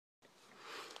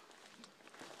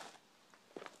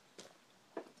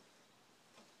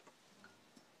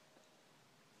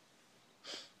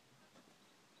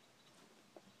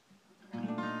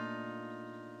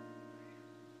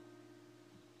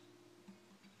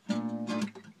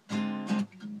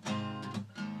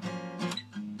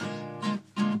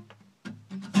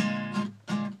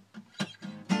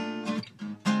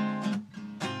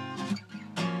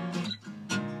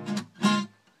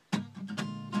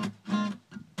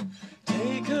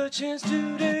chance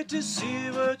today to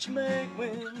see what you make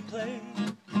when you play.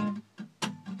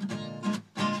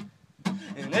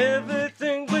 And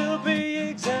everything will be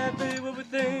exactly what we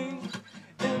think.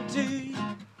 Empty.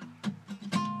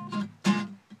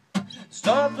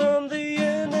 Start from the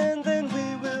end and then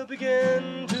we will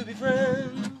begin to be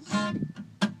friends.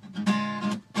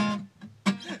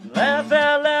 Laugh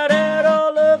out loud at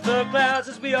all of the clouds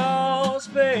as we all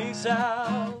space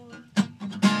out.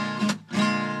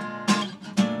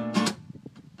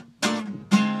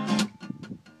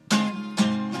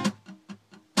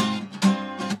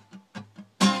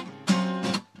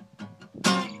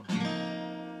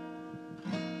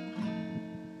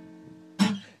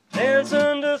 Dance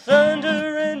under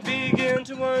thunder and begin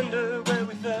to wonder where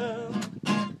we fell.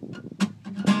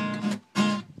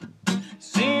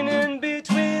 Seen in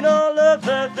between all of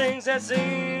the things that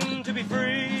seem to be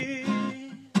free.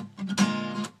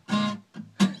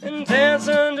 And dance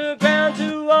underground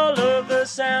to all of the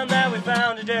sound that we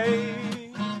found today.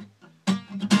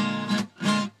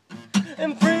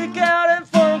 And freak out and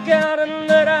funk out and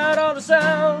let out all the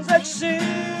sounds that you see.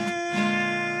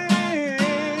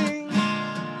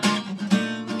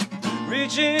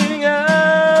 Reaching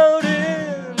out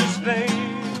into space,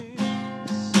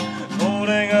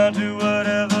 holding on to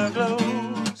whatever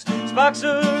glows. Sparks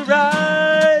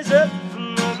arise up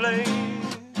from the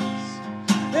blaze,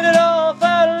 and it all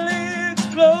finally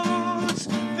explodes.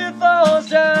 Fear falls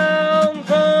down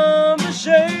from the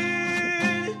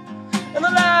shade, and the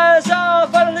lies are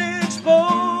finally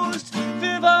exposed.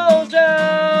 Fear falls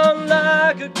down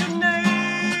like a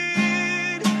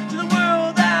grenade to the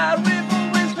world that we've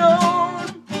always known.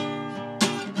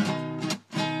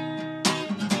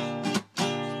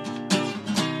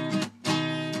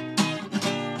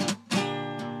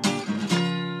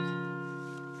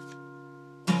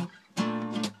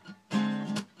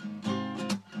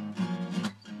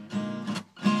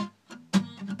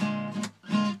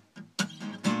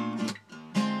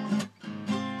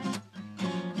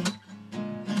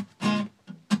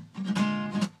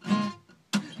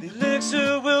 The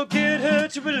elixir will get her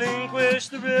to relinquish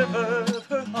the river of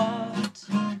her heart.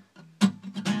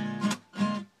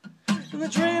 And the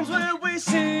dreams where we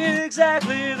see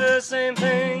exactly the same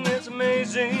thing, it's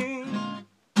amazing.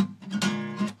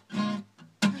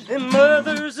 And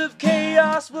mothers of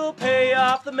chaos will pay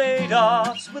off the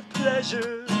Madoffs with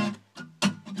pleasure.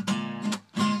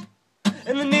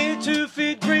 And the need to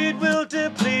feed greed will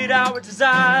deplete our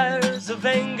desires of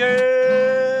anger.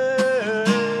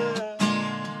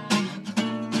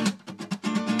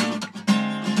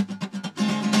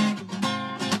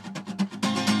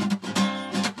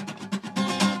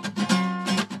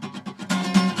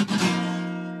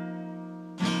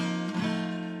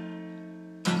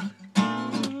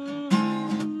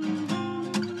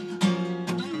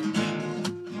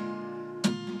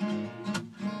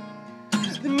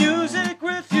 The music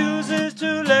refuses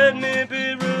to let me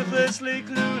be ruthlessly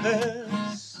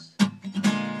clueless.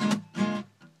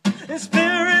 And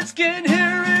spirits can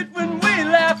hear it when we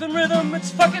laugh in rhythm, it's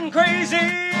fucking crazy.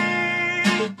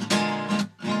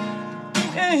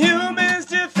 And humans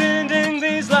defending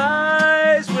these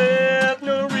lies with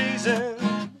no reason.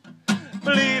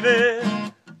 Believe it.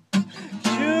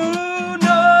 You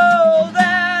know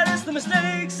that it's the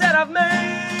mistakes that I've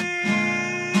made.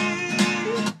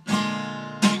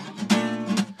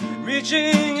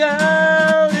 Reaching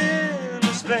out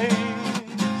into space,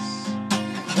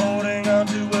 holding on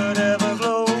to whatever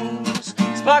glows.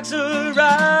 Sparks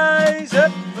arise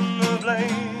up from the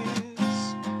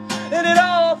blaze, and it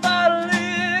all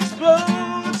finally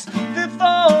explodes. It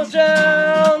falls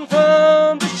down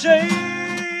from the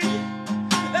shade,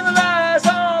 and the lies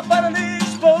are finally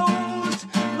exposed.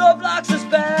 Love locks us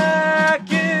back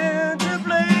into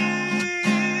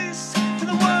place, to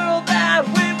the world that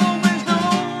we've always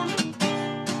known.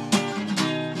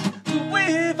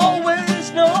 We've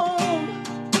always known.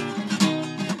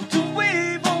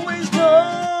 We've always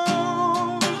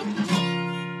known.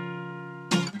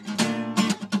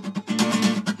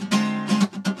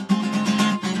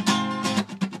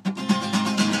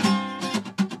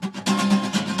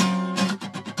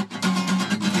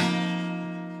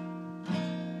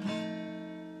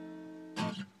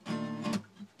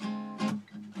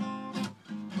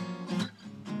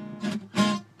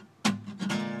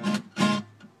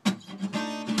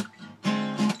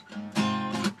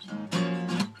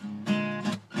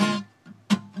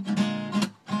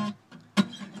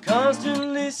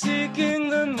 Constantly seeking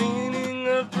the meaning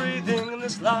of breathing in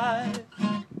this life.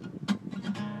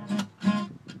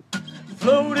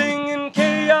 Floating in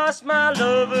chaos, my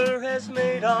lover has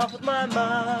made off with my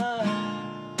mind.